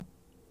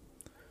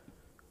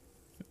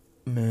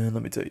Man,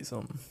 let me tell you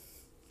something.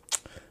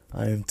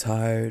 I am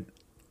tired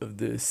of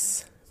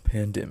this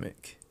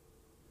pandemic.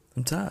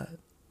 I'm tired.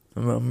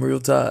 I'm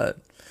real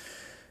tired.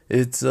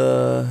 It's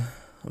I'm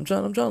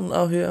trying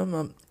out here.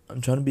 I'm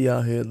trying to be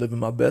out here living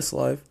my best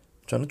life.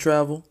 I'm trying to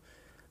travel.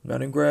 I'm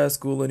not in grad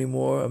school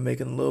anymore. I'm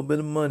making a little bit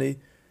of money.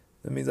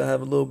 That means I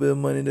have a little bit of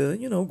money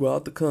to, go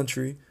out the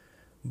country.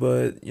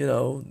 But,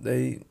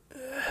 man,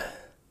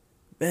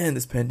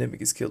 this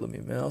pandemic is killing me,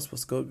 man. I was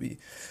supposed to be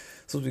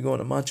going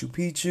to Machu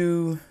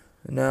Picchu.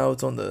 And now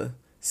it's on the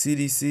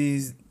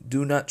CDC's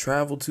do not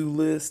travel to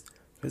list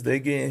because they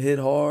getting hit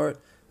hard.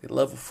 They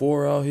level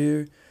 4 out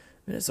here.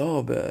 And it's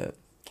all bad.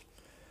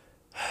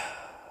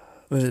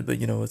 But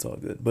it's all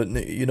good. But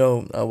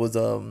I was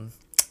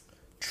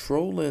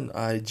trolling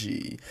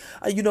IG.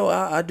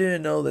 I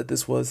didn't know that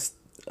this was.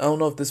 I don't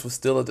know if this was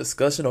still a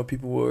discussion or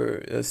people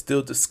were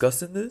still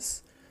discussing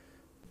this.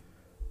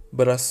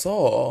 But I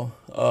saw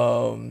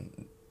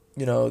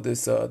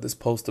this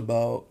post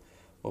about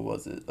what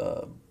was it?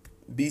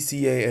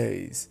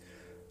 BCAAs.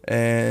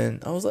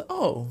 And I was like,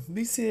 oh,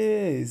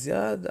 BCAAs,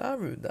 yeah, I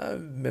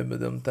remember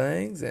them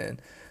things,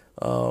 and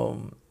I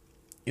was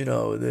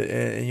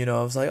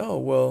like, oh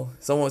well,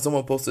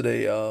 someone posted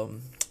a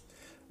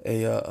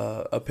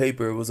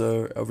paper. It was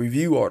a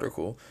review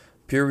article,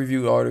 peer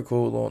review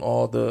article on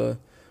all the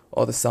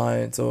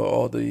science or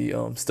all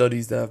the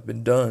studies that have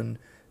been done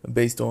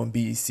based on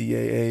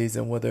BCAAs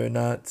and whether or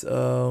not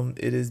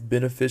it is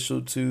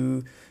beneficial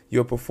to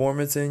your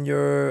performance and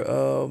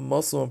your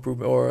muscle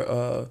improvement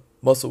or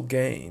muscle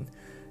gain.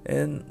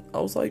 And I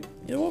was like,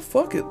 you know what,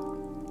 fuck it.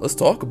 Let's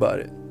talk about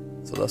it.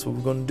 So that's what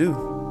we're going to do.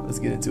 Let's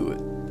get into it.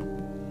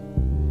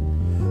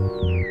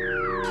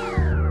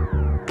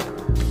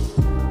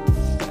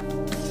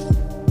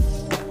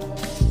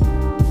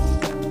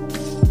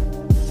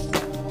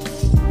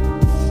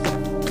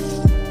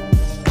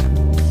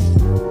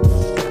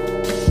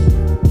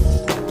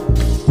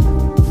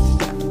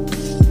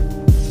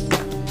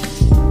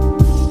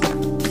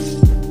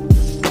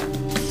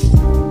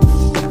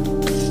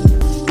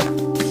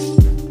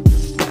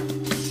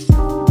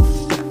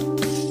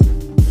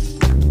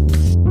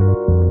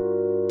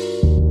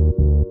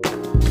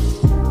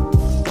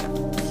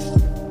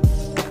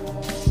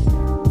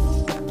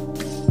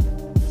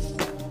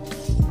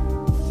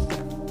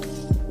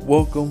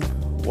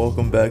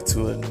 Welcome back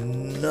to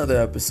another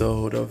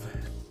episode of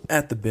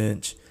At the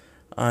Bench.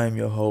 I'm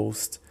your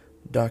host,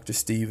 Dr.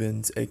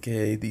 Stevens,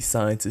 aka the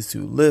Scientist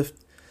Who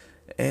Lift,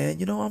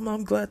 and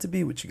I'm glad to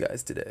be with you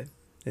guys today.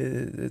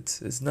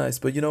 It's nice,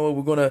 but you know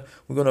what?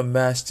 We're gonna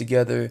mash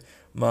together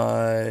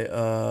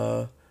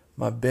my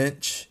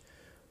bench.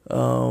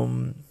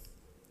 We're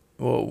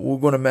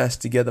gonna mash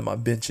together my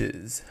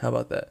benches. How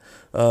about that?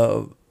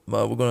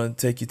 We're gonna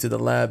take you to the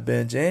lab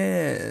bench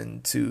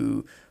and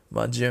to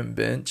my gym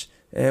bench,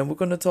 and we're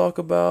gonna talk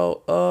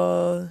about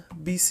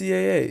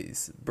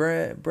BCAAs,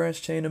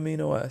 branch chain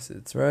amino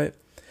acids, right?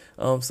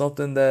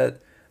 Something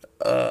that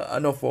I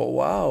know for a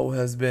while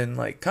has been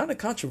like kind of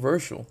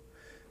controversial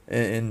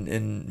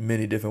in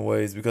many different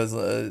ways because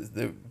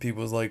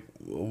people's like,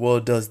 well,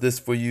 it does this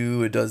for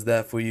you, it does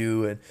that for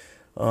you, and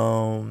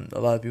a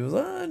lot of people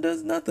it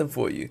does nothing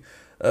for you.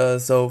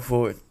 So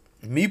for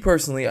me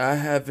personally, I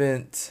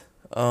haven't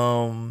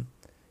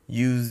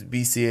used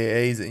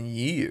BCAAs in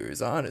years.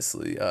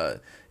 Honestly,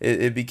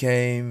 it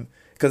became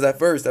because at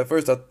first you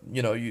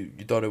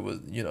thought it was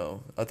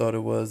I thought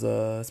it was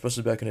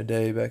especially back in the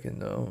day back in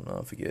no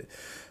I forget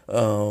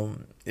I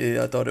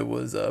thought it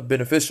was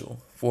beneficial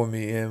for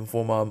me and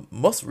for my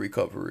muscle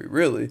recovery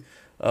really.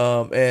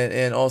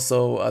 And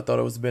also I thought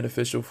it was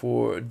beneficial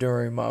for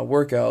during my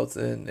workouts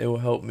and it will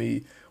help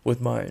me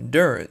with my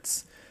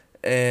endurance.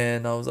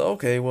 And I was like,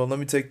 okay, well, let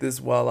me take this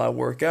while I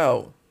work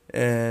out,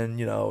 and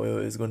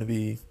it's going to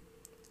be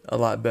a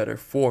lot better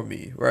for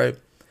me, right?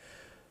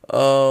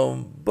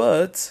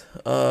 But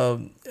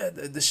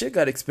the shit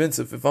got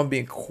expensive. If I'm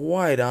being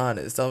quite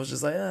honest, I was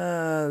just like,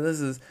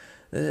 this is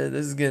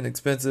getting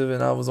expensive,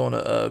 and I was on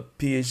a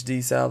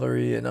PhD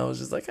salary, and I was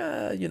just like,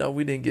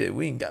 we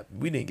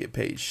didn't get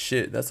paid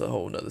shit. That's a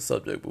whole nother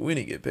subject, but we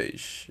didn't get paid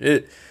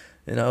shit.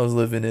 And I was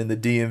living in the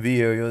DMV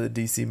area, the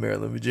DC,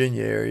 Maryland,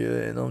 Virginia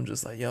area, and I'm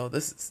just like, yo,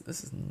 this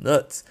is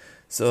nuts.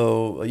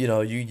 So you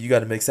got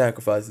to make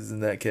sacrifices in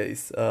that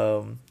case.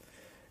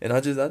 And I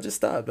just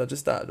stopped. I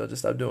just stopped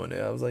doing it.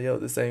 I was like, yo,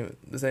 this ain't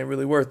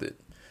really worth it.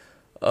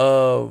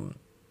 But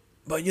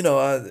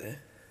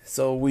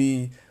so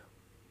we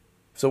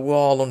so we're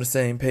all on the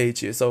same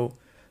page here. So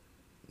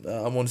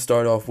I want to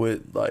start off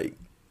with like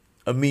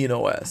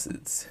amino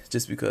acids,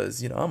 just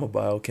because I'm a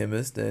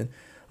biochemist and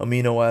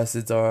amino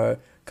acids are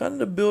kind of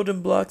the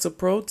building blocks of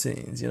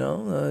proteins.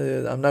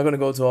 I'm not gonna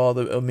go to all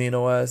the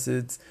amino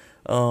acids,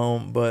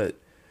 but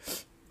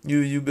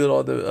you build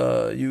all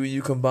the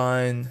you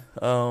combine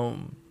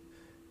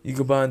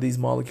these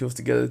molecules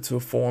together to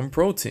form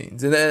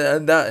proteins,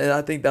 and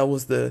I think that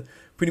was the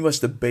pretty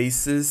much the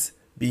basis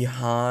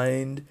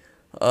behind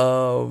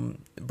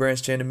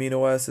branched chain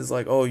amino acids.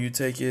 Like, oh, you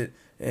take it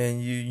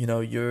and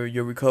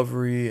your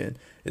recovery and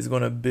is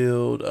going to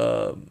build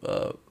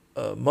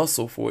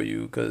muscle for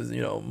you, because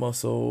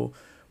muscle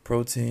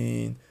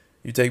protein.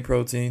 You take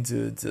protein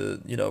to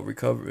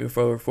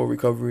recover for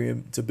recovery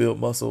and to build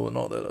muscle and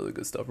all that other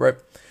good stuff, right?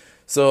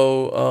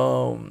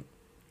 So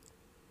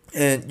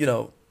and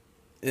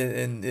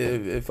and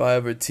if I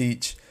ever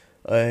teach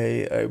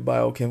a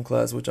biochem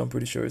class, which I'm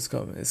pretty sure is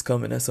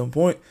coming at some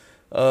point,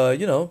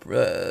 amino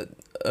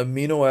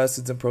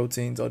acids and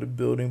proteins are the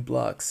building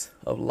blocks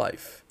of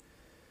life.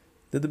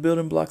 They're the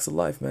building blocks of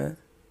life, man.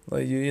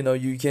 Like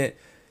you can't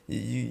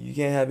you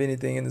can't have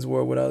anything in this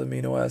world without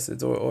amino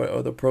acids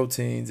or the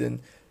proteins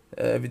and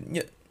everything.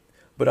 Yeah.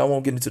 But I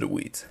won't get into the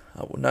weeds.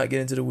 I will not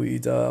get into the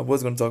weeds. I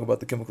was going to talk about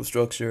the chemical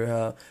structure,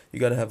 how you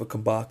got to have a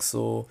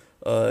carboxyl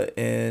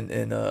and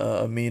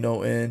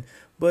amino N.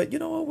 But you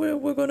know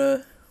what? We're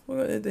gonna.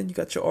 Then you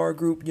got your R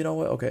group. You know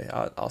what? Okay,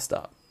 I'll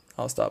stop.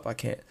 I'll stop. I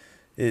can't.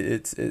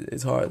 It's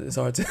hard. It's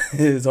hard to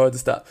it's hard to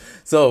stop.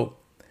 So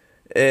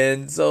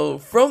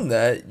from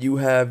that you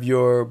have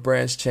your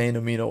branch chain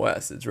amino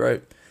acids,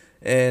 right?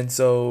 And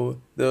so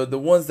the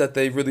ones that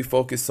they really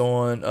focus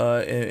on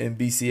in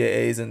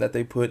BCAAs and that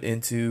they put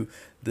into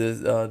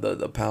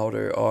the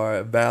powder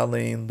are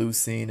valine,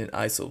 leucine, and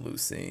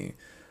isoleucine.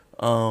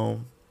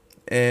 Um,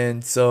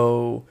 and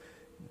so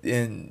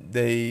and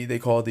they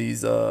call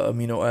these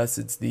amino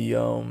acids the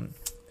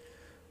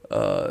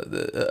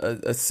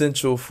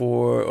essential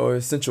for or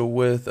essential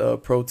with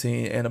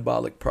protein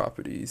anabolic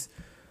properties.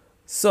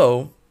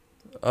 So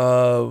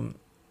um,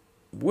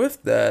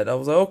 with that, I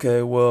was like,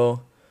 okay,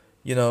 well,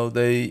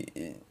 they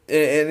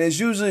and it's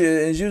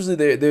usually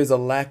there's a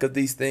lack of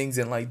these things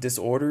in like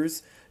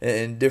disorders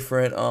and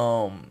different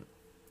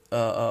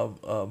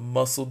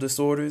muscle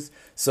disorders.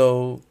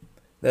 So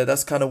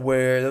that's kind of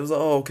where it was like,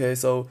 oh, okay,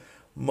 so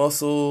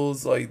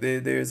muscles like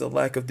there's a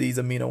lack of these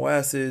amino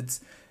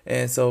acids,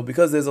 and so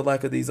because there's a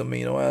lack of these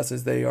amino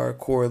acids, they are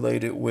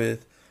correlated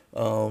with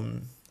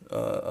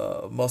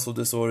muscle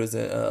disorders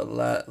and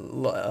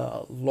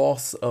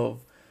loss of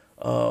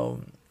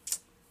um,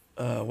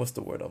 what's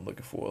the word I'm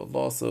looking for?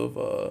 Loss of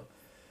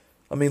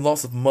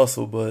loss of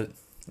muscle, but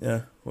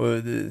yeah,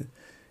 well, it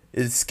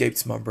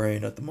escapes my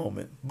brain at the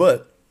moment.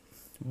 But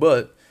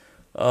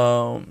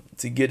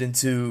to get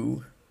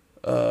into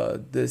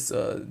this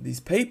these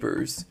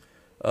papers,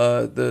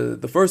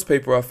 the first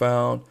paper I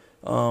found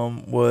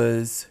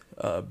was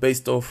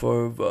based off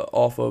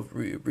of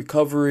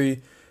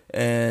recovery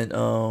and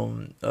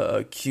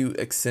acute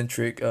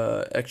eccentric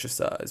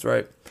exercise,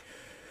 right?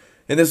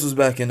 And this was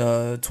back in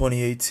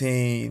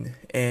 2018,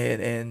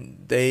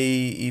 and they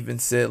even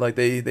said like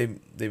they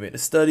made a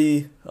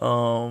study.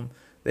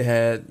 They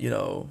had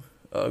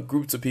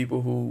groups of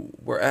people who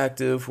were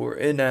active, who were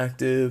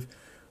inactive,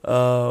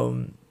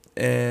 and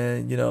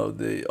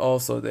they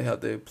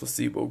had the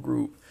placebo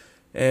group,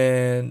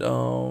 and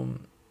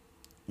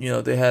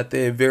they had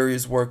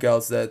various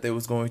workouts that they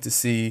was going to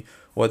see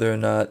whether or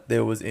not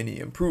there was any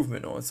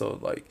improvement on. So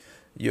like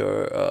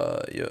your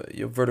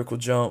vertical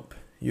jump,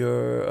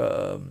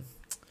 your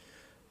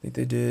I think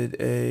they did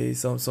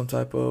some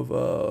type of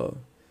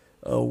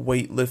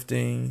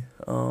weightlifting,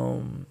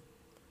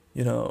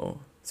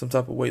 some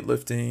type of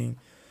weightlifting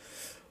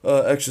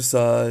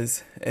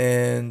exercise,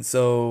 and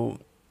so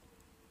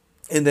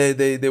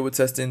they were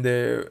testing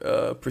their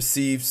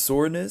perceived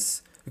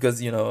soreness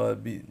because as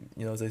they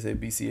say,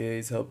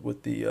 BCAAs help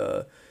with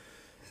the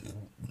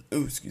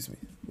excuse me,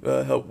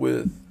 help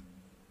with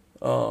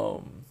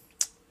um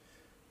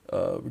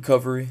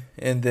recovery,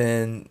 and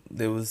then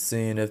they was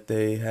seeing if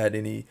they had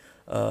any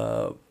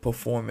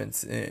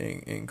performance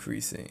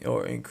increasing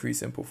or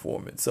increase in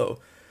performance. So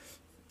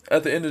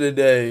at the end of the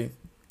day,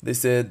 they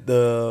said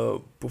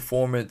the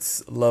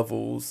performance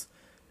levels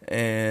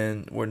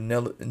and were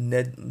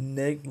negligible.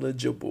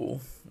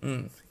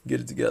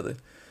 Get it together,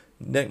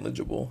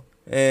 negligible,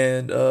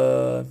 and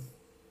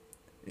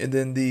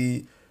then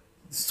the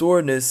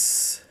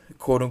soreness,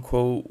 quote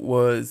unquote,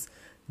 was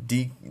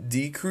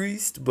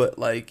decreased, but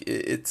like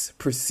it's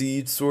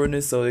perceived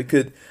soreness. So it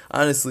could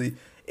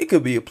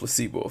be a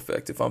placebo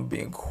effect. If I'm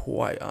being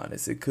quite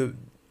honest, it could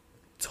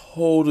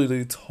totally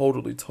be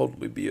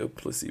a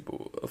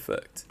placebo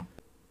effect.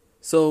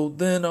 So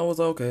then I was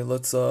like, okay,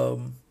 let's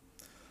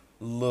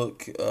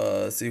look,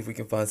 see if we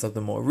can find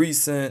something more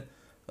recent,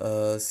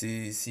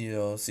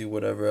 see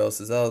whatever else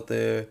is out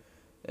there,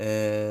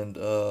 and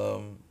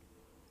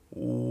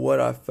what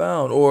I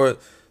found, or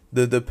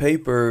the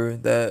paper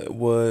that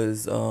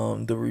was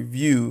the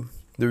review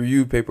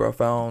paper I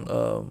found,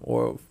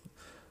 or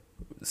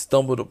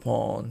stumbled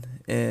upon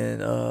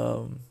and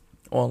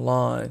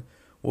online,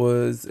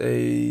 was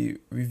a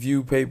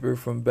review paper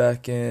from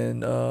back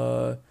in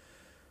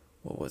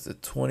what was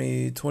it,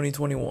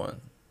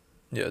 2021.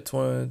 Yeah,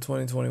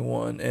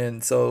 2021.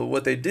 And so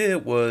what they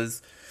did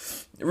was,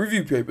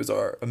 review papers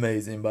are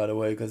amazing, by the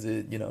way, because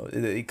it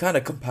kind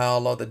of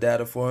compile all the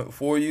data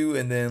for you,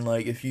 and then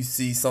like if you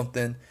see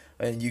something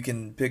and you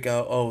can pick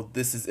out, oh,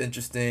 this is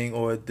interesting,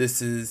 or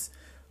this is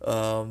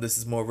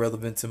more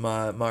relevant to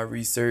my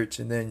research,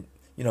 and then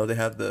they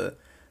have the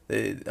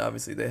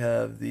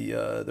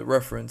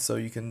reference, so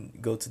you can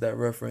go to that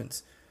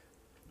reference,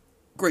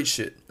 great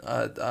shit.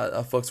 I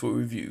fucks with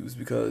reviews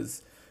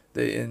because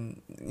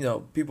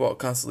people are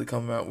constantly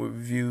coming out with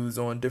reviews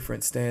on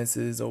different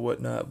stances or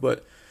whatnot.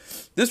 But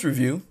this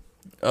review,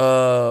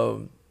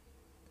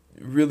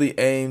 really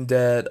aimed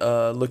at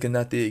looking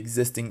at the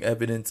existing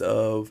evidence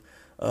of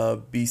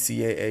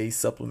BCAA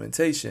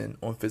supplementation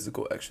on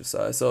physical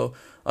exercise. So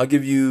I'll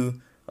give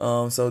you.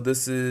 So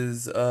this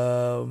is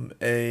was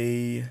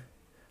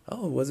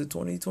it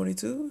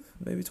 2022?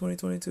 Maybe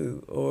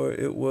 2022, or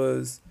it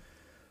was.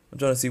 I'm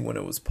trying to see when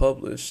it was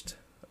published.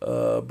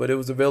 But it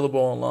was available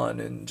online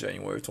in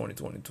January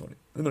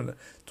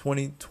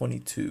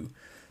 2022.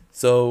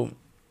 So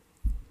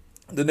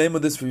the name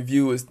of this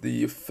review is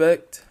The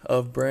Effect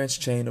of Branch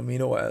Chain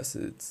Amino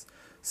Acids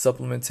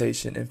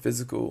Supplementation in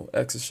Physical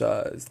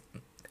Exercise,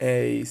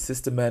 a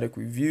systematic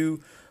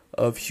review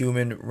of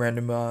human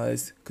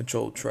randomized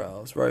controlled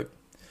trials, right?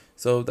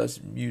 So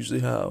that's usually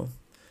how,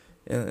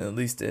 at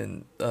least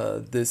in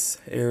this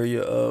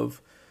area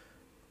of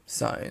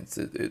science,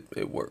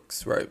 it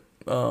works, right?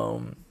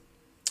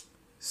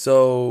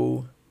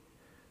 So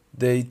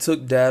they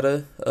took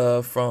data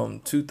from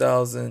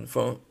 2000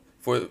 for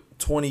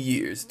 20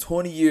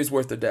 years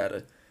worth of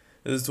data.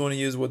 It was 20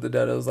 years worth of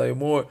data. It was like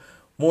more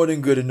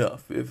than good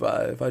enough if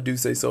I do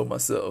say so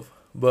myself.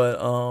 But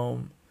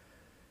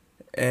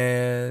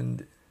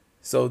and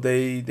so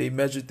they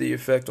measured the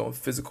effect on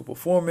physical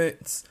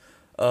performance,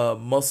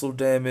 muscle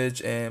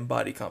damage, and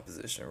body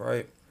composition,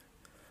 right?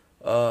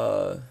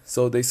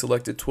 So they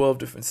selected 12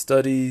 different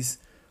studies,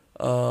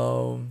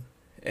 and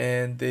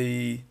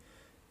the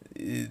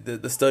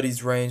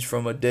studies range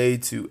from a day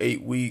to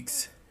 8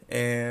 weeks,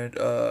 and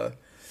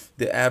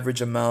the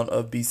average amount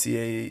of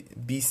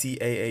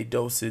BCAA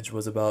dosage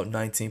was about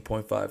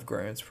 19.5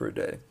 grams per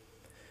day.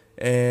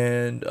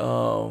 And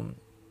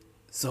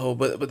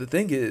but the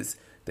thing is,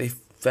 they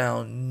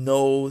found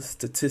no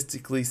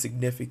statistically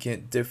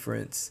significant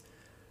difference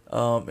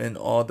in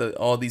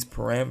all these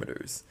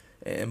parameters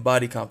and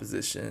body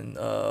composition,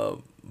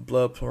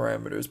 blood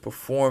parameters,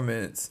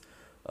 performance.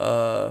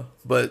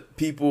 But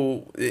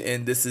people,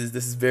 and this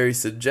is very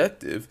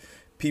subjective,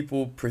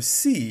 people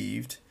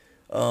perceived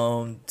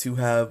to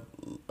have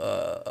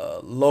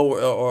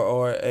lower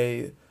or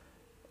a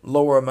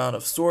lower amount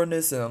of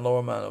soreness and a lower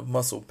amount of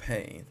muscle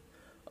pain.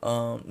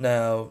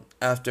 Now,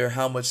 after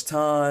how much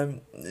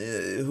time,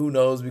 who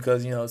knows?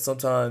 Because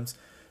sometimes,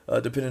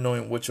 depending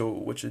on what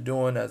you're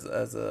doing as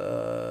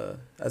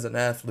an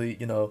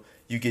athlete,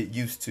 you get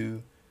used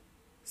to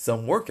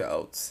some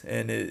workouts,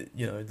 and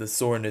the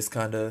soreness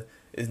kind of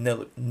is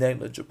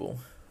negligible.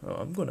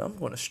 I'm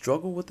gonna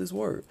struggle with this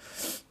word,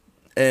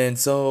 and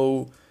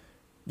so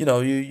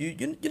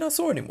you're not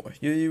sore anymore.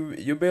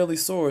 You're barely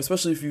sore,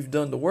 especially if you've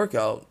done the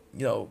workout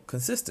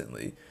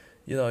consistently.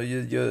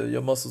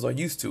 Your muscles are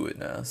used to it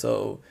now.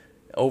 So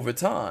over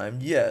time,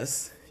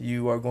 yes,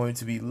 you are going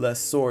to be less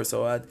sore.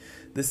 So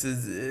this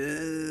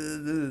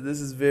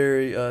is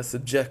very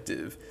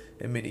subjective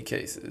in many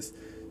cases.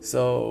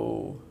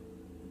 So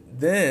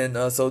then,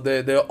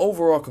 their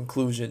overall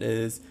conclusion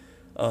is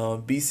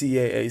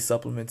BCAA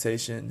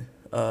supplementation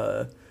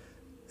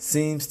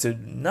seems to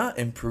not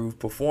improve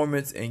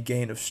performance and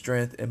gain of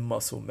strength and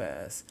muscle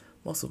mass.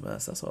 Muscle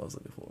mass, that's what I was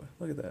looking for.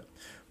 Look at that.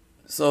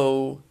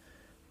 So,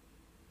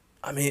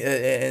 I mean,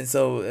 and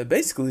so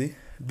basically,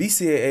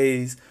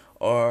 BCAAs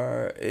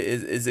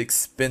is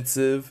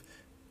expensive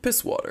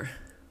piss water.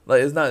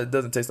 Like it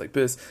doesn't taste like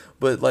piss,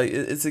 but like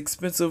it's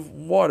expensive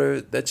water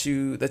that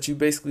you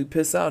basically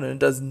piss out, and it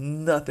does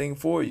nothing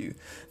for you.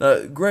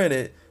 Now,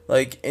 granted,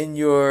 like in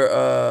your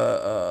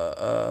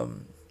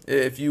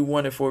if you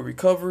want it for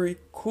recovery,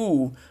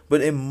 cool.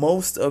 But in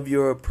most of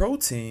your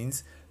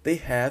proteins, they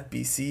have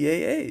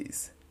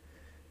BCAAs.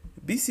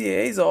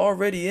 BCAAs are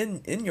already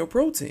in your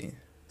protein,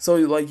 so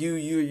like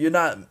you're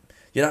not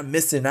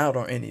missing out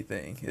on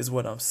anything, is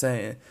what I'm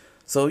saying.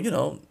 So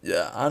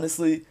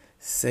honestly,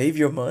 save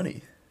your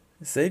money.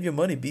 Save your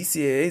money.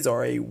 BCAAs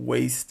are a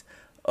waste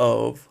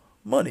of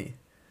money.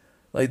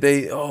 Like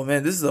oh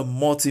man, this is a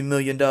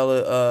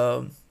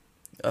multi-million-dollar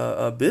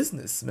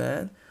business,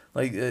 man.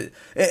 Like and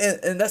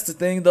that's the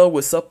thing though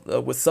with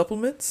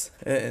supplements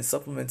and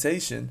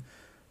supplementation.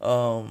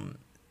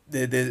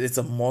 It's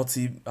a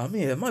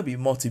it might be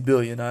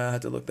multi-billion. I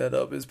had to look that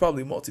up. It's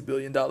probably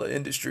multi-billion-dollar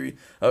industry.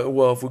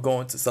 Well, if we're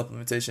going to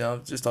supplementation,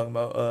 I'm just talking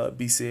about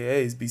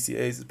BCAAs.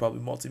 BCAAs is probably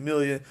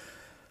multi-million.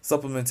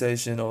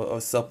 Supplementation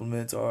or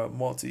supplements are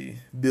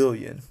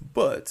multi-billion.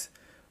 But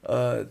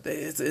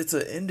it's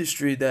an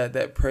industry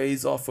that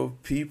preys off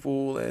of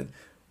people and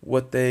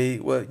their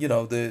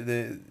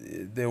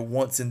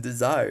wants and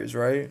desires,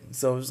 right?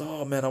 So it's,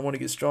 oh man, I want to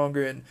get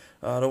stronger and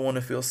I don't want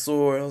to feel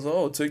sore. And I was like,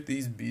 oh, take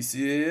these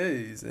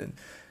BCAAs, and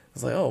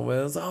it's like, oh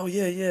well, oh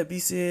yeah,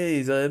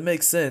 BCAAs. It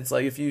makes sense.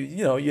 Like if you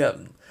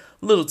have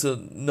little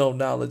to no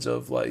knowledge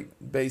of like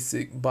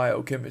basic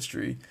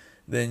biochemistry,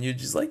 then you're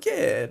just like,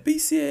 yeah,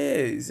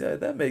 BCAAs. Yeah,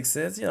 that makes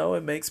sense.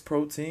 It makes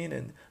protein,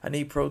 and I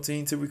need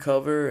protein to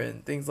recover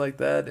and things like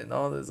that, and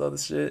all this other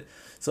shit.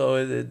 So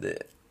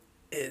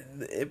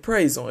it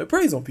preys on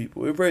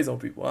people. It preys on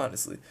people,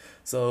 honestly.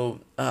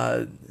 So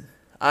I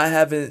I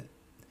haven't,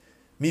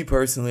 me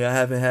personally, I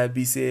haven't had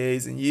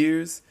BCAAs in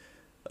years,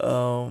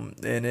 and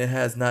it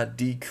has not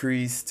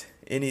decreased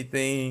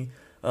anything,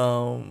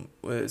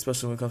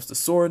 especially when it comes to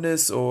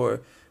soreness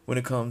or when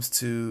it comes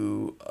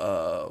to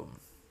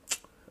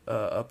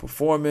a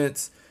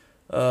performance.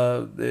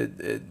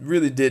 It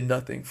really did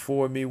nothing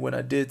for me when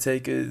I did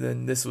take it,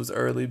 and this was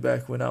early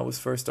back when I was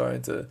first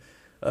starting to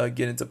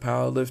get into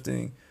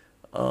powerlifting,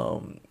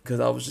 because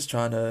I was just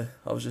trying to,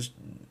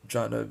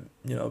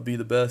 be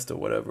the best or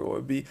whatever,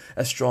 or be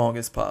as strong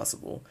as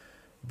possible.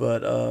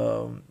 But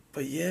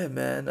yeah,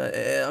 man.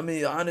 I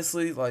mean,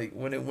 honestly, like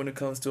when it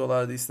comes to a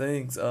lot of these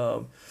things,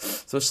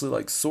 especially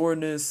like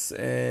soreness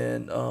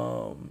and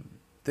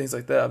things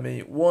like that. I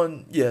mean,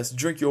 one, yes,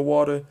 drink your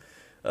water.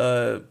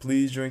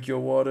 Please drink your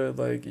water.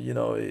 Like,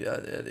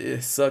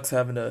 it sucks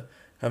having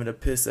to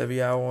piss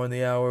every hour on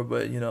the hour,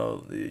 but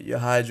you're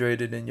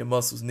hydrated and your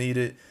muscles need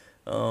it.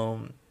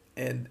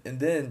 And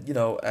then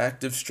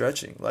active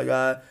stretching. Like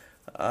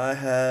I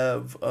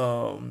have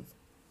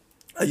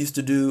I used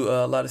to do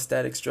a lot of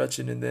static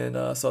stretching, and then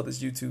I saw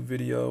this YouTube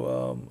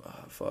video.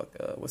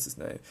 What's his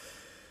name?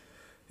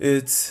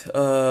 It's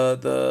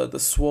the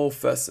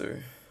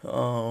Swolefessor.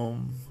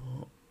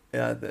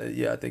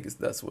 Yeah, I think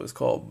that's what it's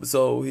called.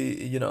 So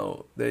he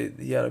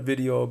had a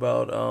video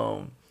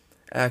about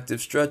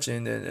active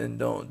stretching, and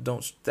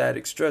don't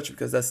static stretch,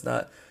 because that's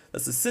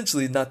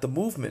essentially not the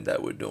movement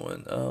that we're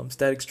doing.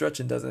 Static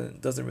stretching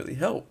doesn't really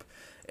help.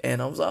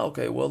 And I was like,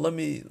 okay, well, let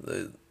me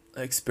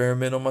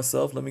experiment on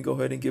myself. Let me go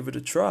ahead and give it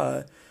a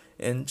try.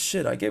 And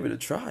shit, I gave it a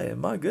try,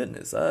 and my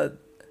goodness, I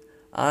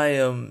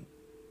am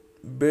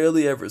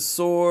barely ever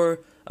sore.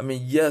 I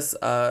mean, yes,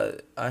 I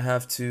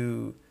have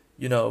to,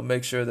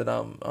 make sure that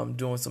I'm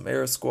doing some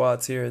air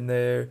squats here and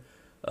there,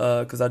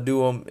 cause I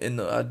do them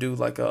I do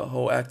like a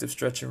whole active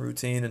stretching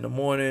routine in the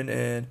morning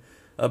and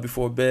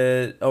before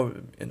bed. Oh,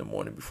 in the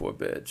morning before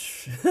bed,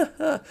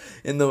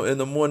 in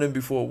the morning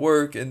before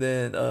work, and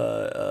then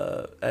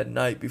at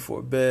night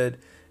before bed.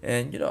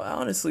 And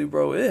honestly,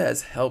 bro, it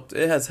has helped.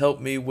 It has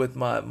helped me with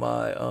my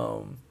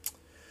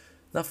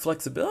not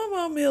flexibility.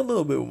 I mean, a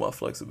little bit with my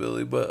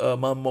flexibility, but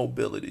my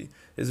mobility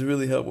has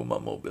really helped with my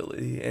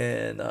mobility.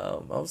 And I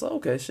was like,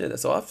 okay, shit.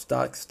 So I've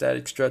stopped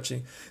static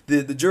stretching.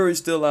 The jury's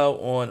still out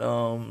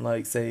on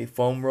like say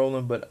foam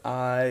rolling, but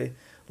I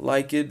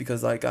like it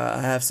because like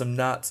I have some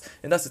knots,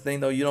 and that's the thing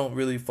though. You don't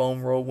really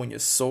foam roll when you're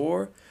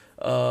sore.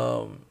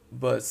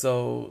 But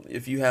so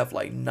if you have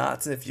like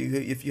knots, and if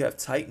you have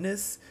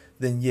tightness,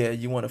 then yeah,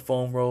 you want a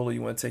foam roll, or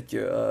you want to take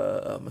your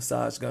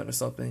massage gun or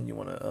something. You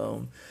want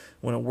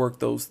to work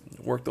those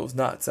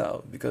knots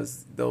out,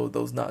 because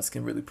those knots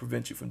can really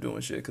prevent you from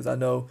doing shit. Because I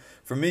know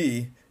for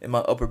me in my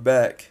upper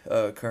back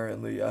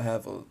currently, I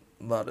have a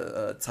lot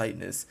of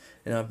tightness,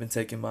 and I've been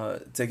taking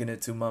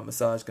it to my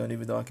massage gun,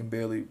 even though I can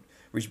barely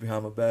reach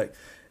behind my back.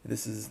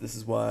 This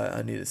is why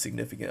I need a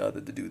significant other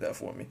to do that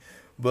for me.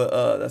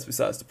 But that's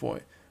besides the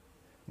point.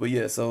 But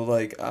yeah, so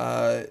like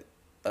I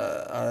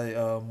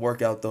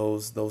work out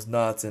those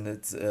knots, and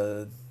it's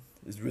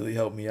really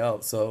helped me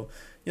out. So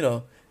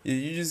you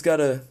just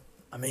gotta,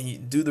 I mean, you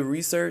do the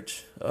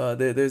research.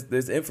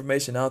 There's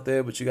information out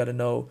there, but you gotta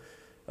know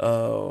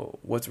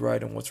what's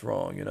right and what's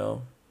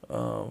wrong.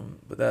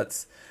 But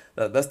that's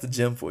the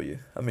gym for you.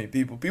 I mean,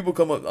 people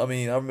come up. I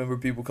mean, I remember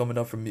people coming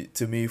up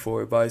to me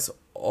for advice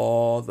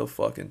all the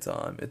fucking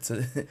time. It's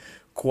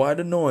quite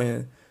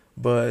annoying,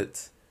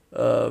 but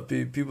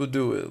people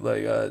do it.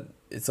 Like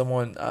it's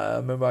someone I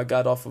remember I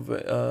got off of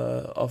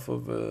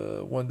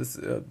one of this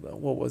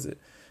what was it,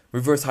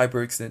 reverse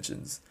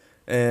hyperextensions,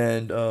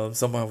 and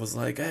someone was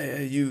like,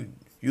 hey, you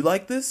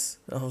like this?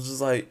 I was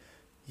just like,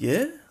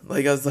 yeah.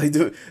 Like I was like,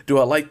 do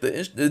I like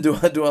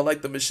do I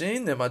like the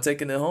machine? Am I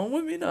taking it home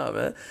with me? Nah,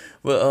 man.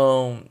 But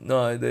no,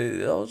 I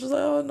was just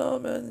like, oh no,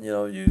 man.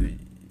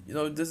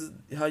 This is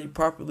how you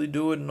properly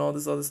do it and all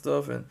this other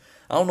stuff. And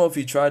I don't know if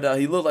he tried out.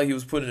 He looked like he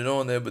was putting it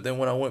on there, but then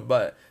when I went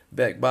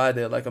back by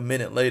there like a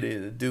minute later,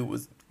 the dude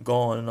was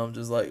gone, and I'm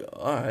just like,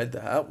 all right,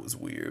 that was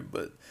weird.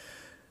 But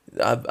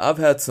I've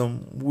had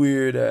some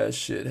weird ass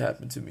shit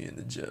happen to me in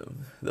the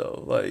gym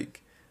though.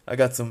 Like I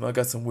got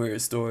some weird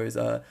stories.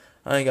 I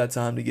ain't got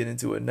time to get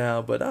into it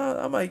now, but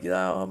I might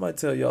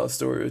tell y'all a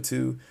story or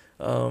two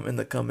in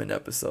the coming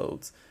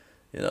episodes.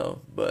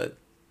 But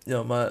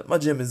my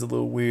gym is a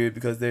little weird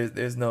because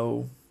there's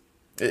no,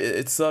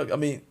 it sucks. I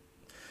mean,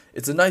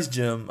 it's a nice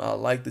gym. I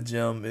like the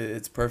gym.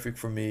 It's perfect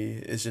for me.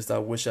 It's just I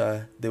wish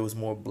there was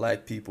more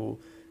black people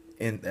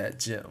in that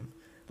gym.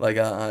 Like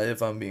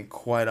if I'm being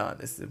quite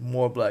honest, if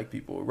more black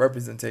people,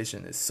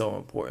 representation is so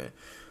important,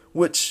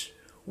 which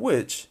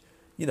is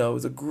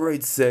a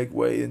great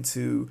segue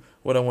into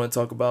what I want to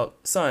talk about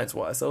science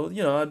wise. So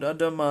I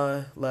done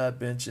my lab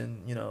bench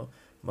and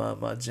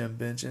my gym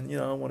bench, and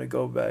I want to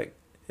go back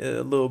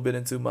a little bit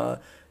into my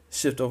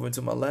shift over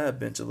into my lab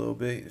bench a little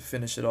bit,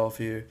 finish it off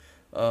here.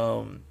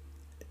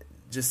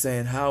 Just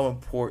saying how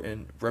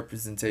important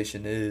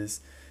representation is,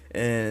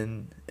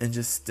 and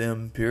just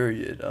STEM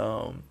period.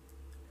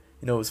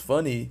 It's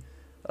funny.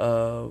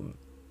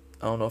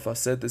 I don't know if I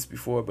said this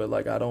before, but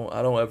like I don't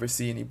ever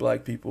see any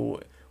black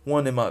people,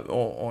 one in my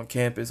on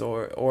campus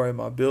or in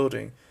my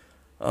building.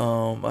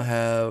 I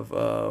have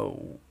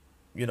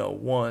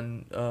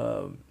one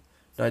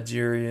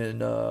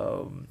Nigerian.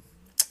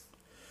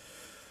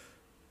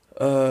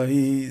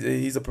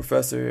 He's a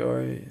professor,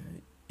 or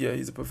yeah,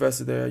 he's a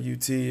professor there at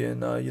UT,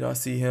 and I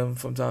see him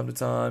from time to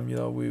time.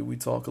 We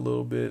talk a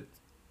little bit,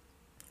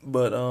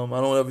 but I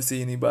don't ever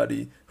see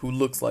anybody who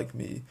looks like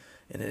me,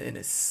 and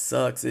it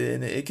sucks.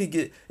 And it can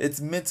get,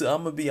 it's mental.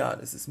 I'm gonna be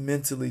honest, it's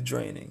mentally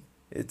draining.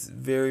 It's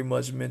very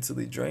much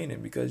mentally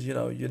draining because you're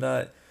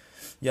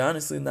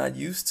honestly not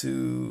used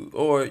to,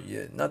 or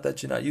yeah, not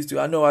that you're not used to.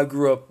 I know I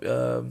grew up.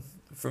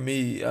 For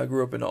me, I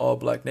grew up in an all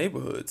black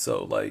neighborhood,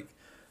 so like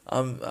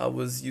I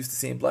was used to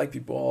seeing black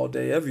people all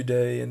day, every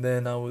day, and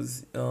then I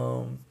was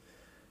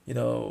you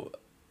know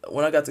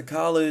when I got to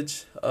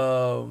college,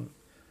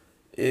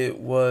 it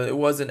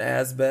wasn't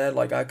as bad.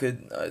 Like I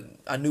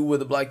knew where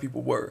the black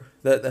people were.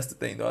 That's the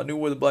thing though. I knew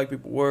where the black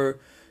people were.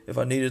 If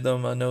I needed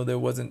them, I know there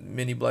wasn't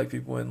many black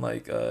people in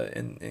like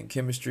in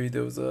chemistry.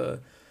 There was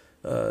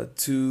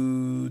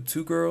two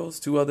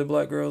other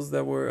black girls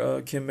that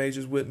were chem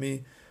majors with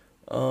me,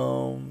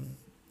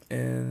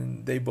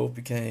 and they both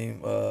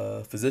became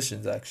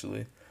physicians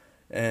actually.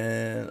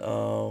 And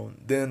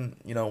then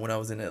when I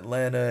was in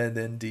Atlanta and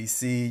then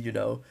DC,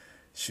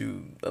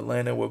 shoot,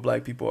 Atlanta where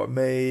black people are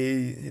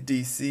made,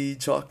 DC,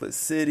 Chocolate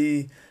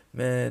City,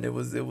 man, it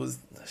was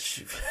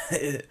shoot,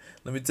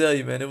 let me tell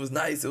you, man, it was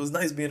nice. It was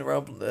nice being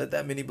around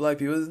that many black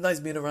people. It was nice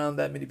being around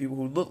that many people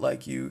who look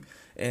like you,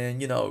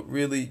 and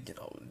really,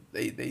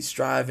 they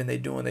strive and they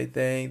doing their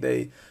thing.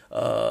 They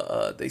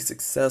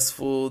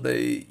successful.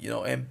 They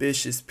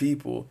ambitious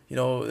people.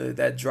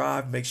 That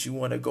drive makes you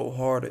want to go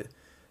harder.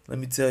 Let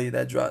me tell you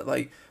that drive.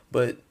 Like,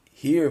 but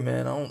here,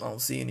 man, I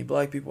don't see any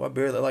black people. I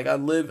barely like. I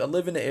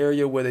live in the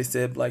area where they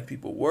said black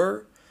people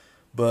were,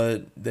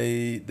 but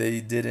they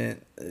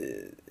didn't.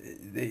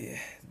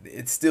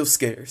 It's still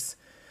scarce.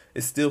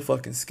 It's still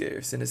fucking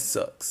scarce, and it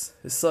sucks.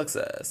 It sucks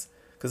ass.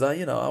 Cause I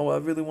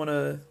really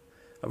wanna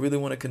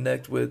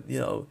connect with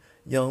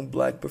young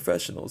black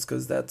professionals,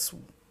 cause that's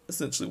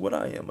essentially what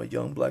I am, a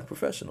young black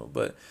professional.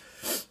 But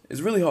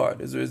it's really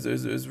hard. It's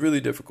really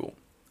difficult.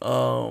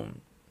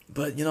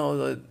 But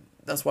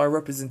that's why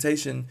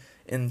representation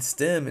in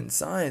STEM and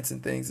science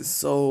and things is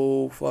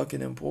so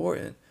fucking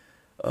important.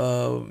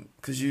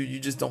 Cause you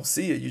just don't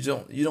see it. You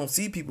don't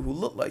see people who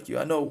look like you.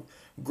 I know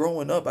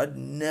growing up, I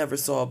never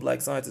saw a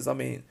black scientist. I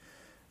mean,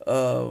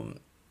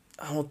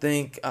 I don't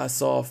think I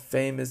saw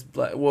famous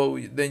black. Well,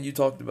 then you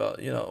talked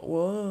about,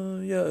 well,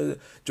 yeah,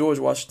 George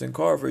Washington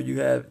Carver. You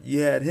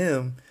had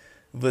him,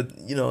 but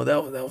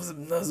that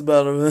was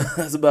about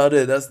that's about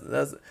it. That's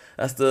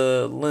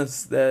the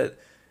lengths that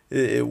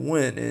it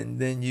went, and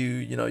then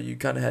you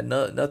kind of had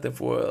nothing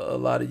for a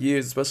lot of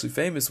years, especially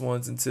famous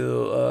ones,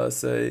 until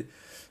say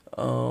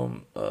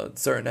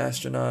certain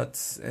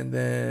astronauts, and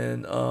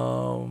then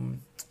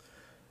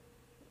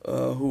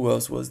who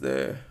else was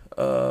there?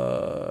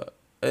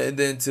 And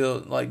then until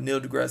like Neil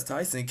deGrasse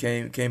Tyson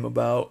came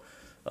about,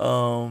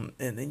 and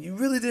then you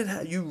really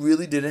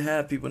didn't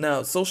have people.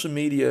 Now social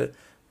media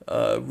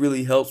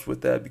really helps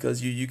with that,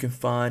 because you can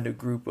find a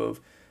group of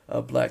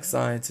black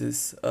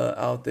scientists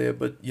out there,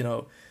 but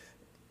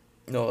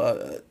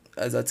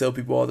as I tell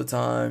people all the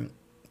time,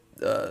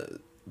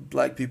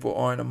 black people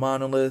aren't a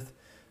monolith.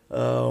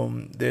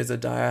 There's a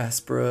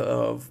diaspora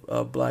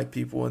of black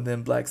people and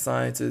then black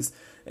scientists,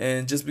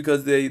 and just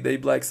because they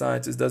black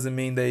scientists doesn't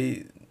mean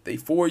they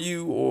for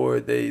you, or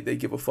they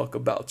give a fuck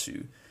about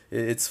you.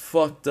 It's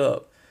fucked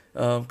up,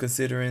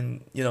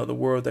 considering the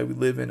world that we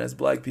live in as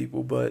black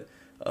people. But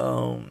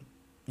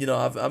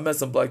I've met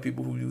some black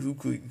people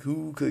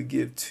who could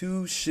give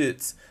two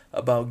shits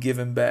about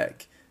giving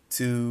back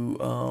to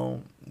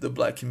the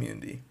black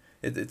community.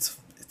 It's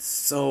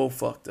so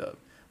fucked up.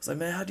 It's like,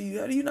 man, how do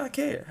you not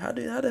care? How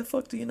the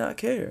fuck do you not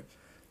care?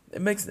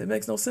 It makes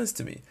no sense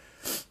to me.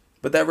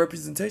 But that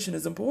representation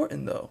is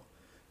important though.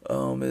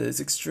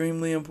 It's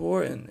extremely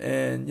important,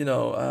 and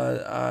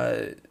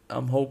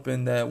I'm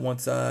hoping that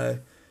once I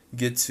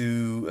get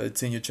to a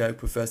tenure track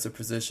professor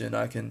position,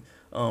 I can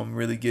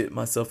really get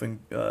myself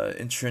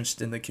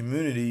entrenched in the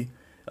community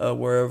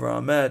wherever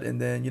I'm at, and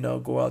then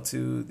go out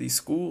to these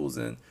schools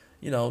and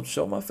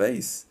show my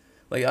face.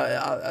 Like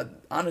I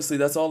honestly,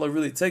 that's all it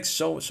really takes.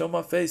 Show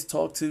my face.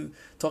 Talk to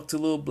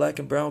little black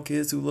and brown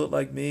kids who look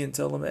like me, and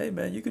tell them, hey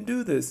man, you can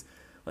do this.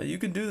 Like, you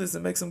can do this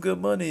and make some good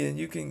money, and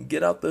you can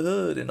get out the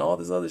hood and all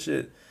this other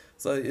shit.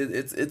 So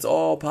it's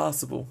all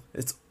possible.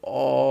 It's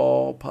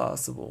all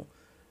possible,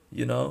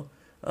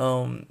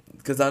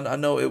 because I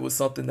know it was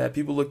something that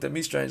people looked at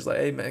me strange, like,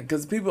 hey man,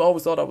 because people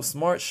always thought I was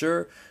smart,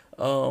 sure,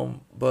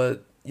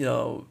 but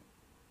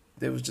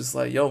they was just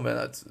like, yo man,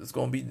 it's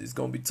gonna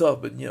be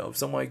tough, but if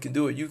someone can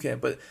do it, you can.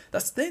 But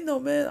that's the thing though,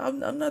 man. I'm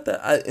not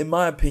that. In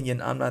my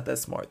opinion, I'm not that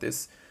smart.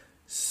 There's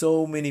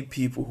so many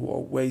people who are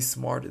way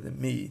smarter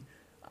than me.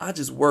 I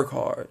just work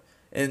hard,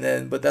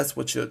 but that's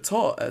what you're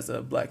taught as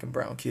a black and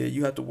brown kid.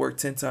 You have to work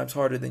 10 times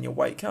harder than your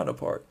white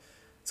counterpart.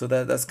 So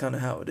that's kind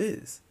of how it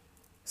is.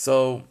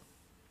 So,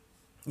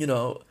 you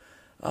know,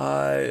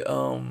 I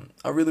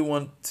really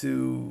want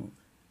to,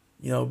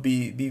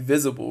 be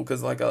visible,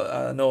 because like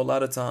I know a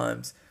lot of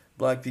times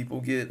black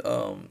people get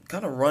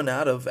kind of run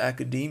out of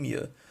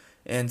academia.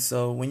 And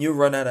so when you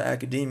run out of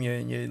academia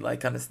and you're like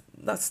kind of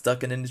not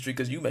stuck in industry,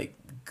 because you make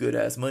good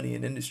ass money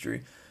in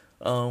industry,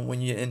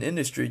 when you're in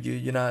industry,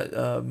 you're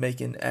not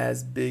making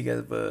as big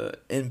of a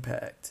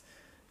impact,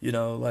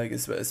 like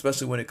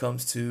especially when it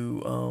comes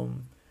to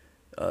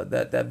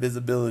that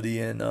visibility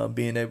and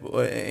being able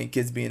and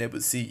kids being able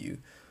to see you.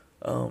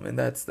 And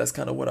that's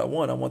kind of what I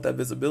want. I want that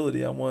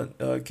visibility. I want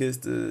kids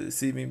to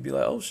see me and be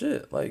like, oh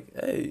shit, like,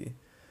 hey,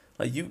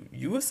 like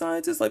you a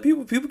scientist? Like,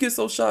 people get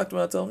so shocked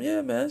when I tell them,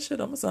 yeah, man, shit,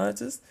 I'm a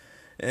scientist.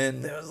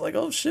 And they was like,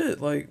 oh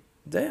shit, like,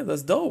 damn,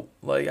 that's dope.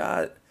 Like,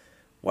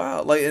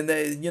 wow, like, and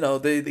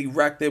they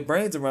rack their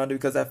brains around it,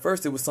 because at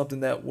first it was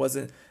something that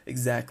wasn't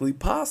exactly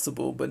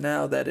possible, but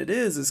now that it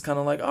is, it's kind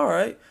of like, all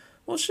right,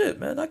 well, shit,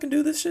 man, I can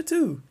do this shit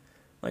too.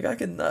 Like, I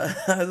can, I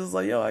was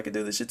like, yo, I can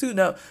do this shit too.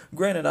 Now,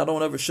 granted, I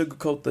don't ever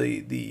sugarcoat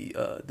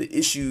the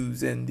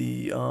issues and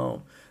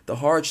the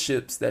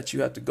hardships that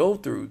you have to go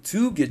through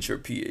to get your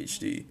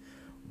PhD,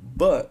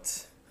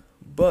 but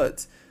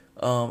but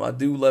I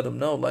do let them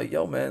know, like,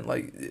 yo, man,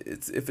 like,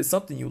 if it's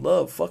something you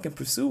love, fucking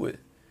pursue it.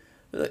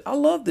 Like, I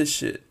love this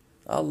shit.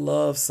 I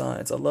love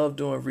science. I love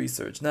doing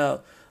research.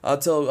 Now, I'll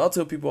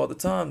tell people all the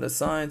time that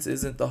science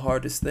isn't the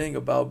hardest thing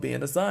about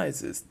being a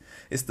scientist.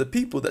 It's the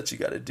people that you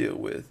got to deal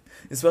with.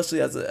 Especially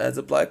as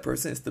a black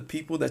person, it's the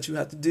people that you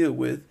have to deal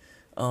with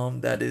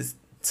that is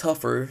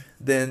tougher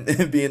than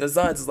being a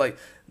scientist. Like,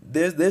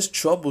 there's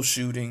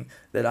troubleshooting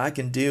that I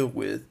can deal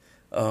with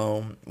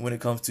when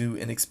it comes to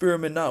an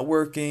experiment not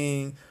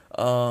working,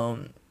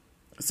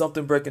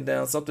 something breaking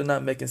down, something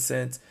not making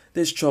sense.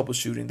 There's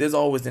troubleshooting. There's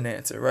always an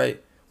answer,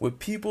 right? With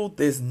people,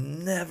 there's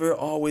never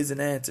always an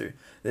answer.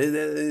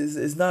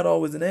 It's not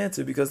always an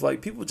answer, because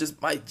like people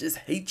just might just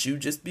hate you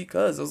just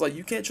because. I was like,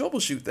 you can't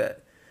troubleshoot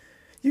that.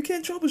 You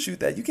can't troubleshoot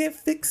that. You can't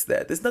fix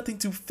that. There's nothing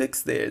to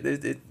fix there.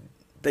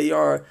 They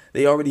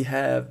already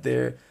have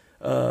their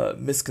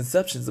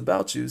misconceptions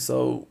about you.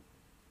 So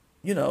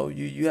you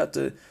have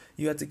to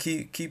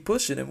keep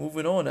pushing and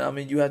moving on. I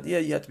mean, you have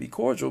to be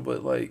cordial,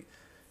 but like,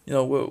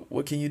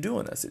 what can you do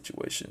in that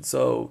situation?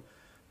 So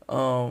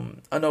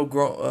I know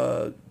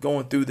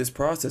going through this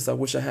process, I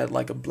wish I had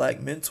like a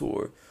black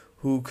mentor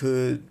who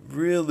could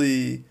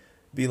really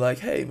be like,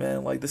 hey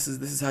man, like, this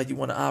is how you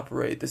want to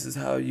operate. This is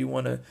how you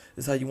want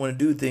to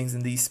do things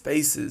in these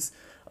spaces.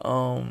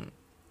 And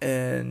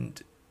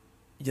and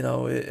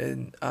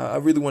I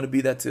really want to be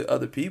that to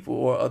other people,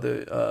 or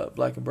other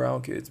black and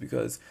brown kids,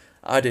 because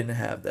I didn't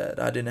have that.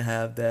 I didn't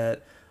have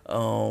that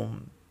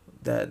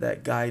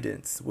that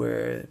guidance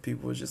where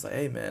people was just like,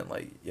 hey man,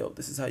 like, yo,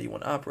 this is how you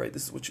want to operate.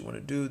 This is what you want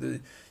to do.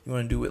 You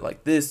want to do it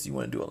like this. You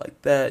want to do it like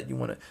that. You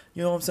know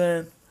what I'm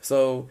saying?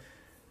 So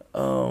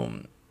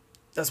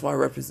that's why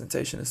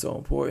representation is so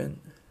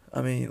important.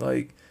 I mean,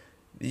 like,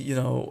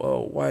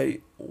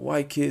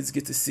 white kids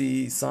get to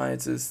see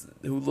scientists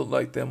who look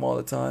like them all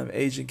the time.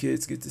 Asian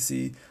kids get to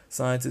see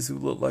scientists who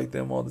look like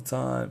them all the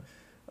time.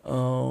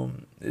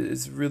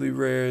 It's really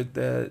rare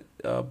that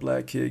a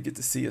black kid get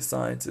to see a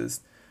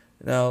scientist.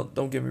 Now,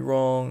 don't get me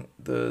wrong,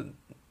 the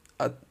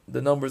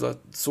numbers are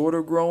sort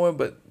of growing,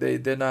 but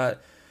they're not.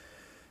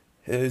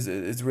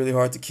 It's really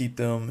hard to keep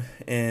them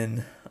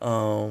in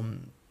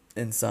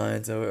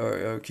science,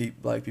 or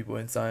keep black people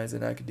in science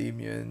and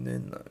academia, and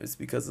then it's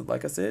because of,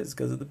 like I said, it's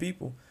because of the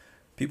people.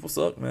 People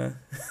suck, man.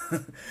 I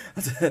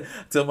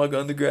tell my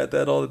undergrad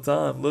that all the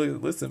time.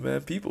 Look, listen,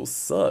 man, people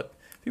suck.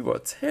 People are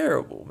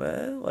terrible,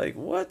 man. Like,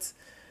 what?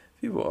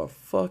 People are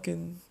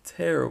fucking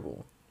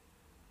terrible.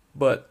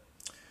 But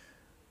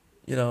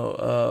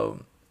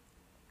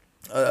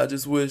I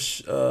just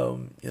wish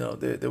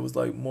there was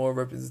like more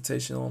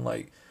representation on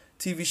like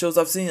TV shows.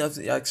 I've seen a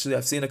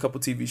couple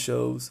TV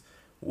shows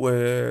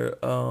where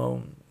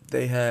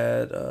they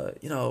had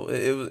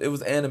it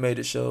was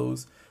animated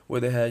shows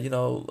where they had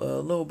a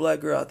little black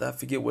girl. I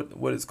forget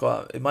what it's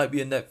called. It might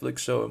be a Netflix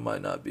show. It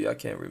might not be. I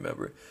can't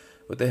remember.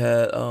 But they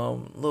had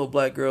little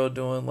black girl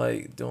doing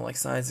like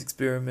science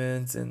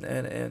experiments and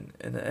an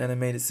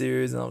animated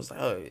series, and I was like,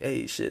 oh,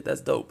 hey, shit,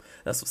 that's dope.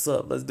 That's what's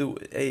up. Let's do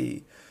it.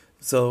 Hey,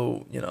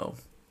 so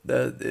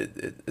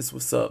that it's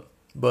what's up.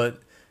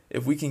 But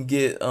if we can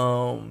get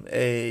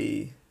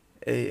a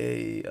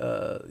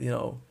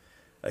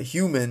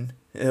human,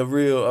 a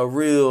real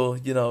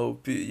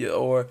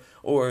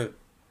or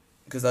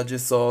because I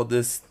just saw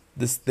this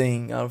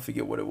thing. I don't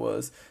forget what it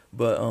was,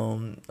 but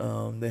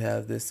they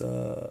have this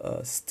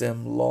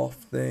STEM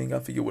loft thing. I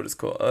forget what it's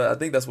called. I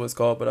think that's what it's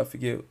called, but I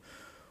forget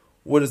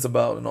what it's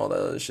about and all that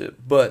other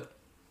shit. But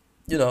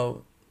you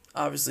know,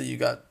 obviously you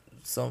got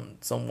some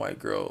white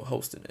girl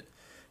hosting it,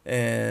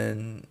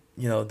 and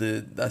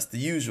that's the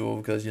usual,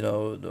 because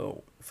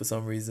for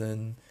some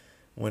reason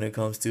when it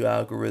comes to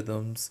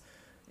algorithms,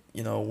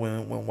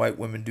 when white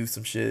women do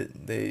some shit,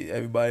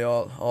 everybody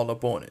all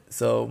up on it.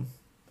 So,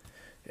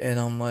 and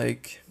I'm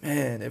like,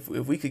 man, if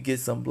we could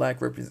get some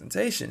black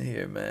representation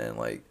here, man,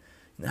 like,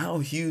 How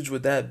huge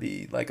would that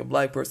be? Like a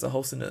black person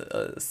hosting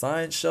a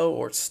science show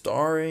or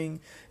starring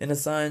in a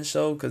science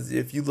show? Because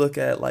if you look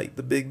at like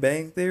The Big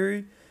Bang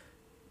Theory,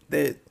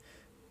 that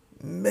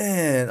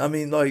man, I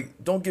mean,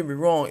 like, don't get me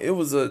wrong, it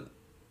was a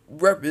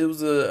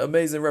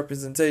amazing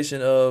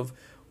representation of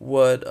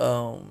what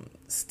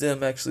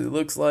STEM actually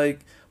looks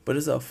like, but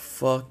it's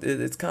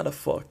kind of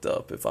fucked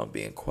up if I'm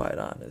being quite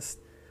honest.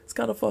 It's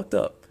kind of fucked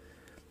up.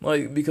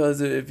 Like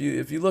because if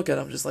you look at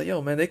it, I'm just like,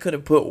 yo, man, they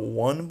couldn't put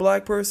one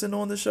black person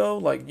on the show.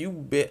 Like you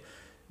bet,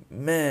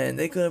 man,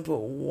 they couldn't put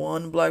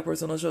one black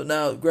person on the show.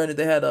 Now, granted,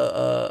 they had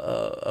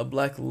a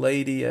black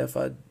lady, if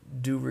I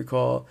do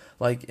recall,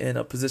 like in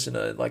a position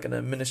of like an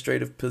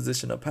administrative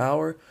position of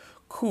power.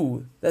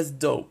 Cool, that's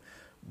dope,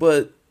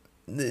 but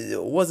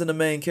it wasn't the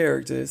main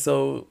character.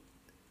 So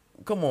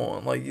come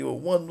on, like you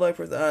one black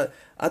person.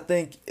 I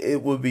think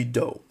it would be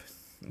dope.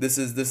 This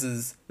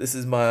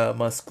is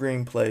my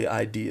screenplay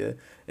idea,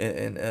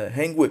 and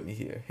hang with me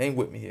here. Hang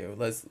with me here.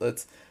 Let's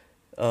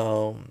you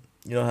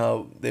know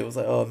how they was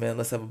like, oh man,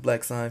 let's have a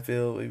black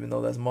Seinfeld, even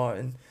though that's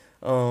Martin.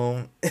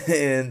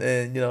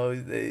 And you know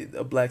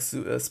a black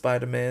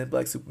Spider Man,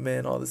 black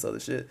Superman, all this other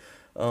shit.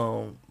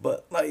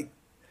 But like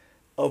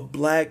a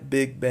black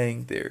Big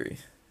Bang Theory.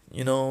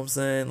 You know what I'm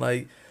saying?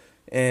 Like,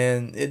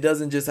 and it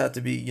doesn't just have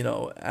to be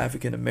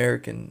African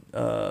American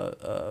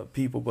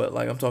people, but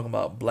like I'm talking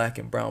about black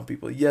and brown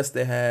people. Yes,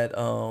 they had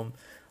Kuta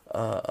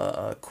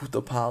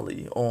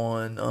Pali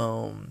on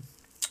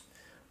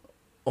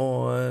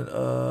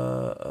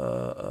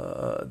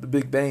the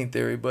Big Bang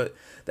Theory, but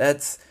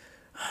that's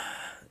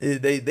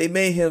they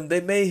made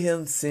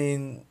him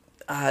seem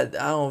I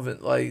don't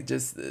even like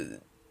just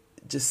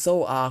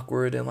so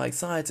awkward, and like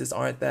scientists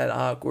aren't that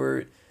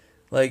awkward.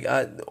 Like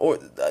a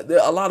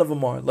lot of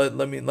them are.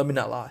 Let me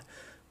not lie.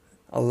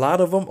 A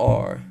lot of them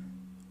are,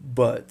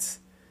 but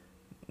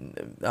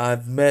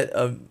I've met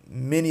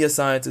many a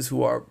scientists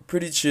who are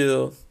pretty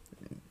chill,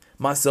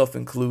 myself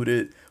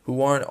included,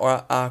 who aren't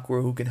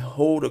awkward, who can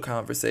hold a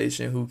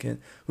conversation, who can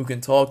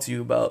talk to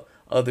you about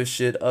other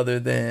shit other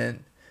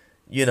than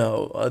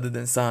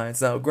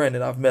science. Now,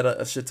 granted, I've met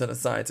a shit ton of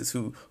scientists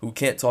who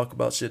can't talk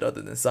about shit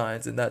other than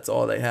science, and that's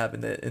all they have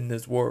in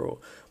this world.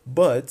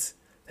 But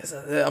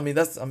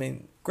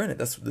granted,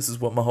 this is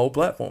what my whole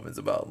platform is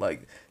about.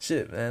 Like,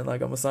 shit, man.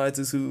 Like, I'm a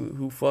scientist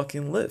who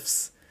fucking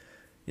lifts.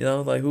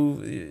 Like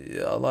who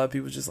a lot of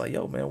people just like,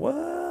 yo, man,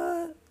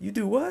 what you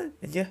do what?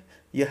 And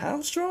you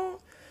how strong?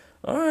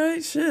 All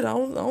right, shit. I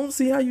don't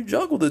see how you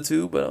juggle the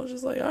two, but I was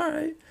just like, all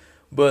right.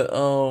 But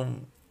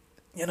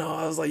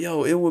I was like,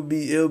 yo, it would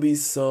be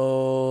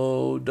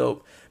so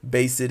dope.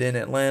 Base it in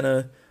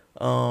Atlanta,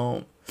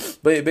 but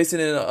base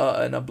it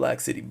in a black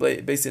city.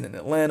 Base it in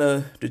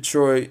Atlanta,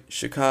 Detroit,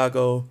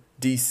 Chicago,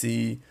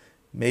 DC,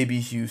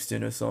 maybe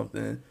Houston or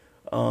something.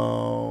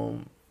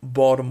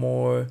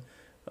 Baltimore,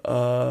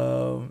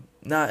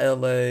 not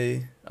LA.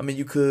 I mean,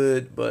 you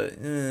could, but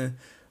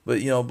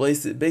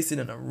base it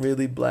in a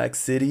really black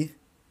city.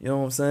 You know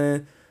what I'm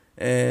saying?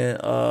 And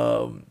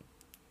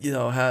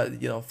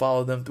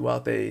follow them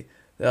throughout their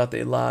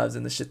lives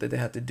and the shit that they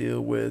have to deal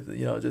with.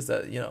 Just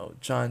that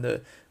trying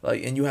to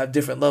like, and you have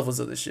different levels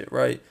of the shit,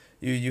 right?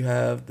 You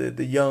have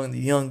the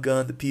young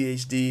gun, the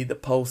PhD, the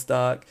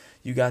postdoc.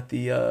 You got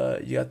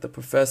the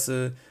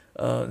professor.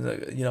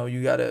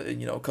 You got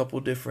a couple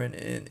different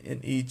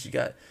in each. You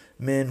got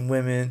men,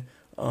 women,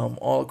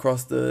 all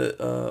across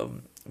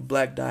the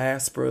black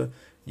diaspora.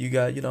 You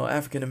got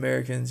African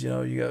Americans.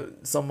 You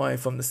got somebody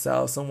from the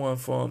South, someone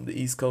from the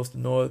East Coast, the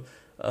North.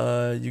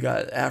 You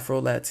got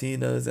Afro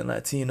Latinas and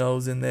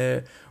Latinos in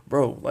there,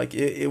 bro. Like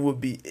it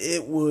would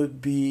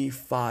be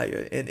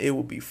fire, and it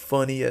would be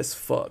funny as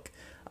fuck.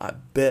 I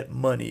bet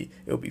money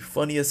it would be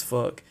funny as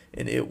fuck,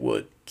 and it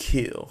would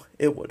kill.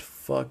 It would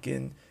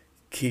fucking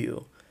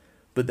kill.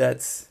 But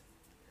let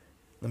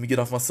me get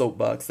off my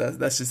soapbox.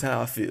 That's just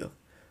how I feel.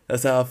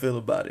 That's how I feel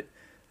about it.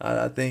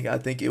 I think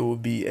it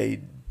would be a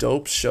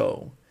dope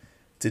show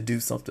to do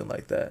something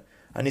like that.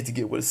 I need to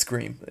get with a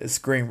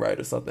screenwriter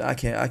or something. I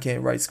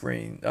can't write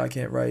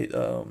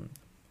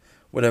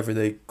whatever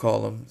they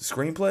call them,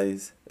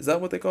 screenplays. Is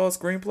that what they call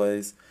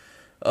screenplays?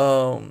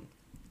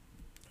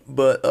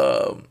 But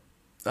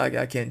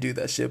I can't do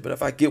that shit. But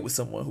if I get with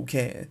someone who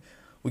can,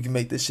 we can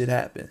make this shit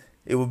happen.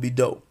 It would be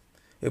dope.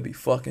 It would be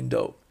fucking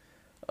dope.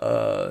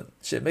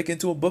 Shit, make it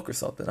into a book or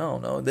something. I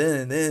don't know.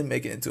 Then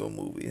make it into a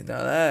movie.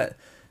 Now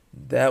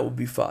that would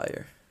be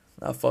fire.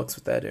 I fucks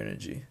with that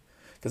energy.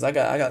 Cause I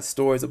got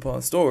stories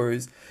upon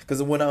stories.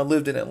 Cause when I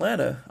lived in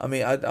Atlanta, I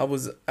mean, I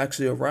was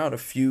actually around a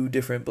few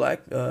different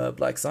black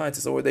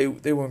scientists, or they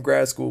were in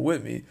grad school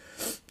with me.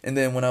 And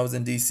then when I was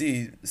in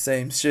DC,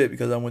 same shit,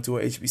 because I went to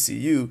a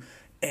HBCU,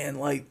 and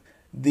like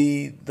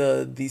the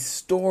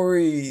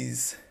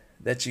stories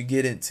that you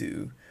get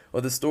into,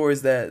 or the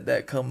stories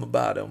that come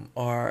about them,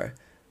 are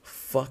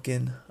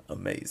fucking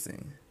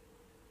amazing.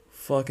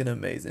 Fucking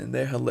amazing.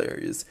 They're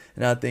hilarious,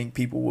 and I think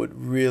people would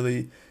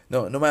really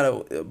no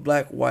matter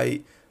black,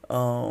 white,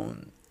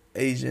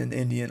 Asian,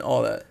 Indian,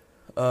 all that,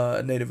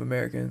 Native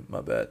American, my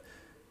bad.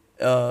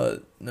 No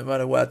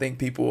matter what, I think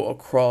people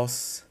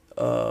across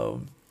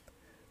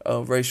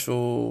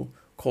racial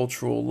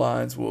cultural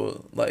lines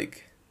will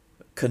like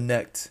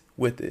connect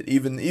with it,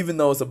 even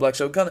though it's a black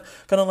show, kind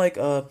of like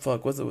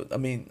fuck, what's it,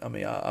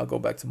 I'll go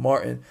back to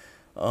Martin,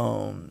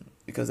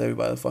 because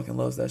everybody fucking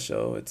loves that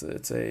show. It's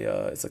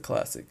a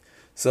classic.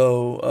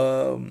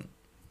 So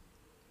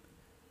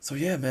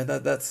yeah, man,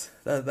 that's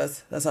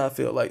how I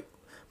feel like.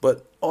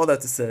 But all that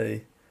to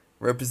say,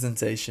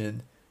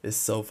 representation is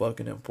so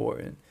fucking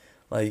important.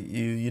 Like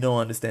you don't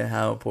understand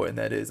how important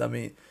that is. I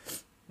mean,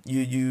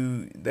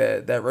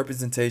 that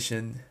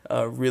representation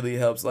really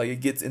helps. Like it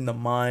gets in the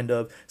mind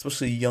of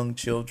especially young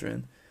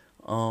children,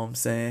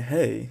 saying,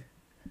 hey,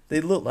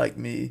 they look like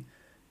me,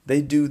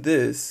 they do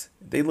this,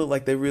 they look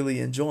like they're really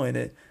enjoying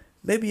it.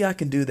 Maybe I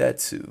can do that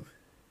too.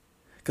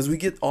 Because we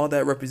get all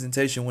that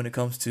representation when it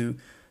comes to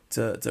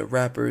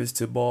rappers,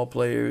 to ball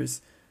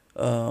players,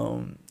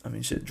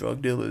 shit,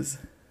 drug dealers.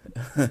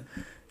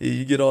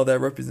 You get all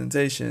that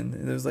representation,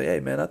 and it was like, hey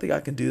man, I think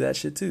I can do that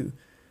shit too.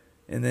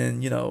 And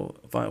then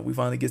we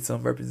finally get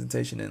some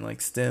representation in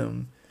like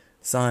STEM,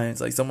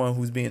 science, like someone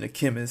who's being a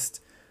chemist,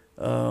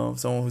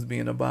 someone who's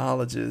being a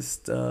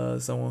biologist,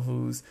 someone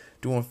who's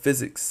doing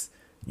physics.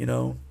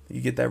 You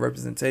get that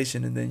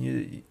representation, and then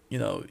you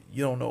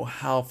don't know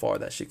how far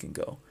that shit can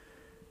go.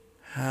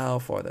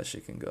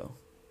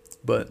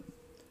 But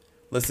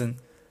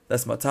listen,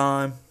 that's my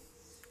time.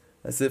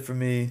 That's it for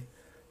me.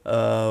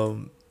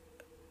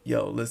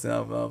 Listen,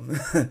 I'm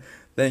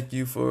thank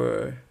you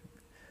for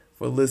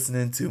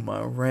listening to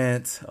my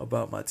rant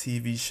about my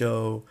TV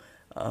show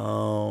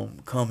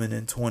coming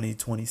in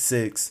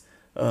 2026.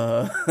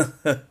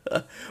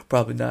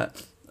 Probably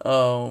not.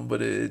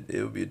 But it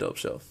would be a dope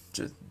show.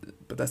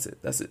 But that's it.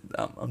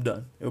 I'm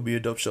done. It'll be a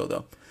dope show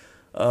though.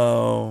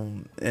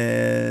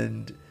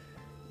 And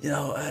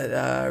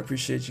I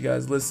appreciate you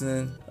guys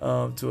listening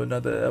to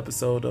another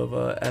episode of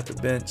At the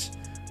Bench.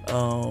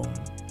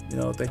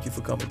 Thank you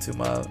for coming to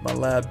my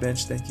lab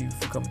bench. Thank you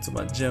for coming to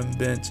my gym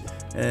bench.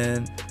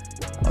 And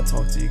I'll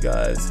talk to you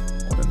guys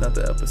on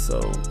another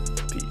episode.